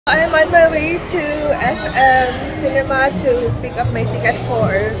I'm on my way to SM Cinema to pick up my ticket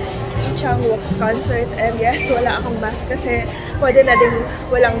for CHANG WOOK's concert. And yes, wala akong mask kasi pwede na din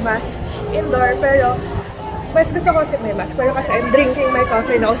walang mask indoor. Pero mas gusto ko kasi may mask. Pero kasi I'm drinking my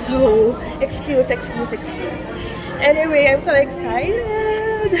coffee now, so excuse. Anyway, I'm so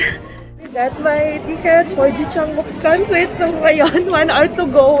excited! I got my ticket for CHANG WOOK's concert. So ngayon, 1 hour to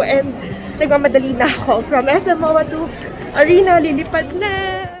go and nagmamadali na ako. From SM MOA to Arena, lilipad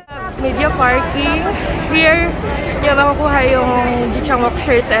na! Media parking. Here, yung makukuha yung CHANG WOOK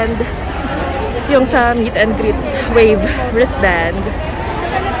shirts and yung sa meet and greet wave wristband.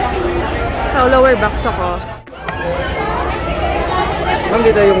 So, lower box ako. Ma'am,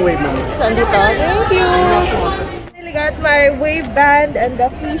 dito yung wave, ma'am. Saan dito? Thank you! I got my wave band and the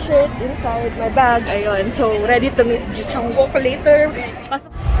free shirt inside my bag. Ayun. So, ready to meet CHANG WOOK later.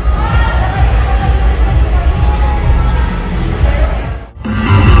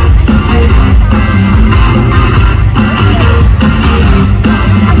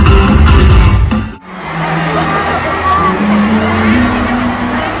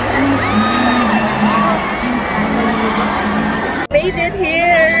 Made it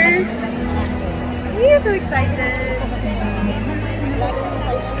here! I'm so excited!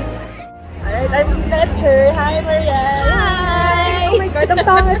 Alright, I met her. Hi, Marielle! Hi! Oh my God, ang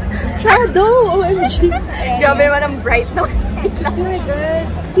pangit! Shadow! OMG! Grabe naman ang bright na. Oh my God!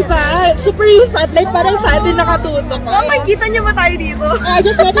 Diba? Super yung spotlight, parang sa atin nakatutok. Oh my, kita niyo ba tayo dito? I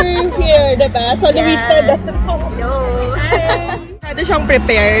just met her here, diba? So, Luista, yo! Hi! Masyado siyang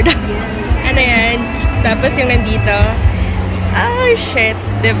prepared. Ano yan? Tapos yung nandito. Oh, shit,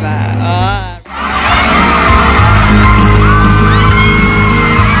 diba? Oh.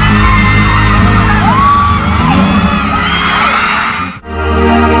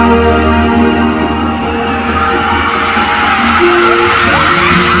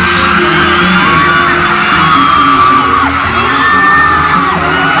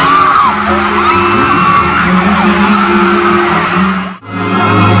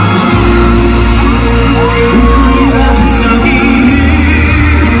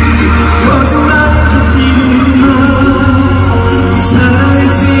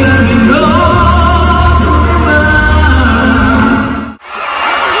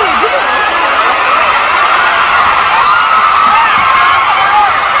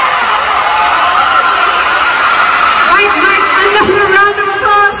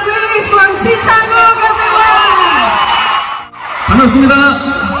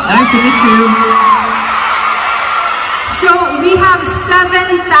 Nice to meet you. So we have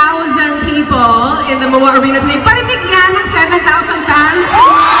 7,000 people in the MOA Arena today. Parinig nga ng 7,000 fans.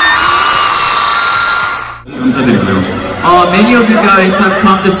 감사드리고요. Many of you guys have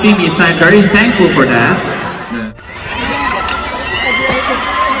come to see me, so I'm very thankful for that.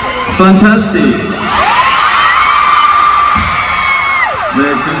 Fantastic. 네,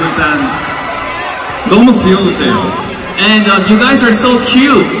 그리고 일단 너무 귀여우세요. And you guys are so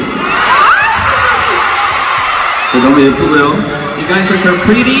cute. 너무 예쁘고요. You guys are so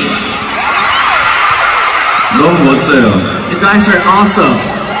pretty. 너무 멋져요. You guys are awesome.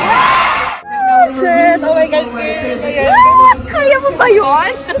 Shit! Oh my God! Kaya mo ba yun?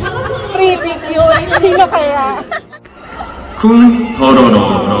 Pretty cute! Hindi na kaya. 쿵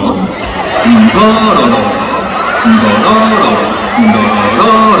더러러러 쿵 더러러 쿵 더러러 쿵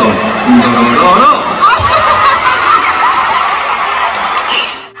더러러 쿵 더러러.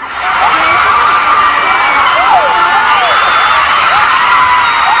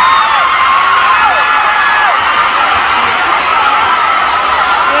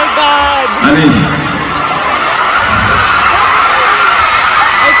 아니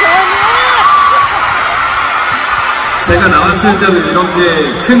제가 나왔을 때도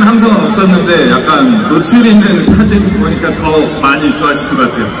이렇게 큰 함성은 없었는데 약간 노출 있는 사진 보니까 더 많이 좋아하시는 것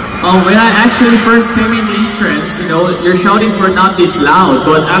같아요. When I actually first came in the entrance, you know, your shoutings were not this loud,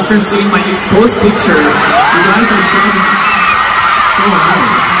 but after seeing my exposed picture, you guys are shouting so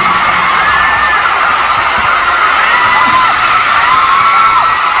loud.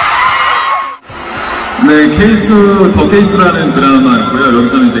 네, K2, 더 K2라는 드라마고요.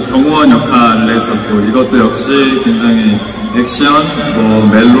 여기서는 이제 경호원 역할을 했었고, 이것도 역시 굉장히 액션, 뭐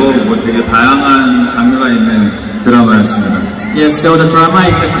멜로, 뭐 되게 다양한 장르가 있는 드라마였습니다. Yes, so the drama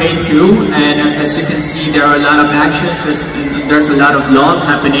is the K2, and as you can see, there are a lot of actions. There's a lot of love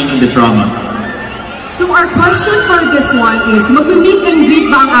happening in the drama. So our question for this one is, mag-meet and greet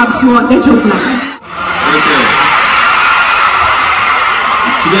ba ang abs mo? De joke lang. 이렇게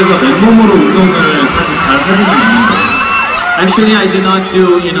집에서 맨몸으로 운동을 사실 잘 하지는 않는데. Actually, I do not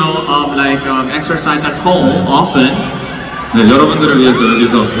do, you know, exercise at home often. 네, 여러분들을 위해서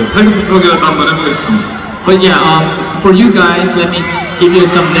여기서 팔굽혀펴기라도 한번 해보겠습니다. But yeah, for you guys, let me give you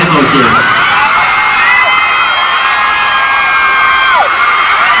some demo here.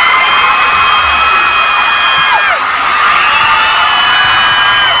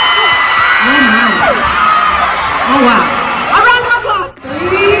 Oh wow. A round of applause.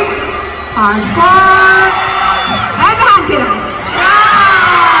 3, hardcore, and hand hitters.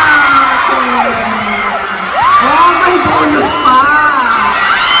 Oh my bonus pa.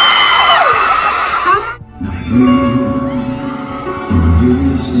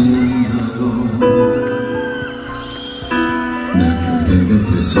 나 그대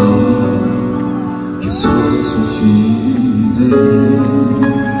곁에서 계속 숨 쉬는데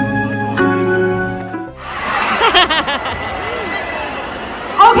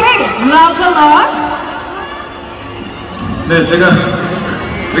Okay, love the look. 네, 제가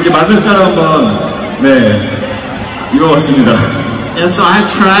이렇게 마술사를 한번 입어봤습니다. Yeah, so I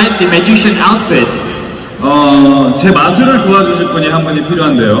tried the magician outfit. 제 마술을 도와주실 분이 한 분이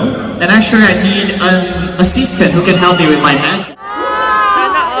필요한데요. And actually I need an assistant who can help me with my magic.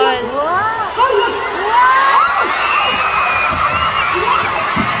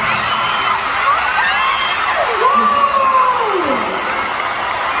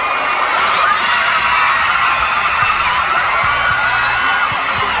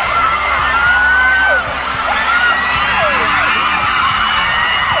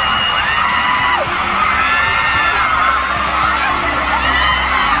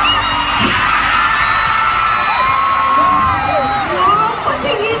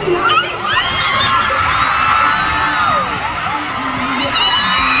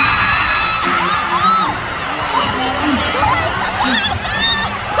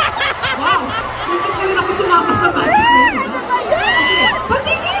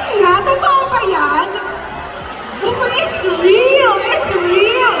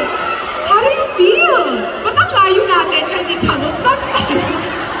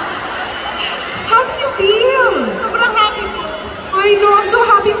 I know, I'm so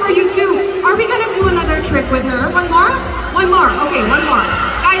happy for you too. Are we gonna do another trick with her? One more? One more. Okay, one more.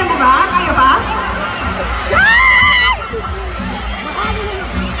 Kaya mo ba? Kaya ba?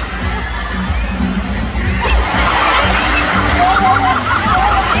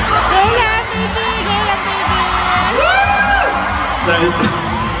 자,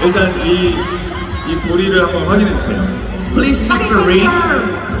 일단 이 고리를 한번 확인해 주세요. Please check the ring.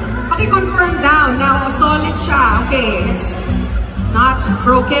 Paki-confirm down. Now, solid siya. Okay, it's not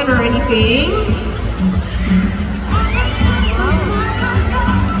broken or anything.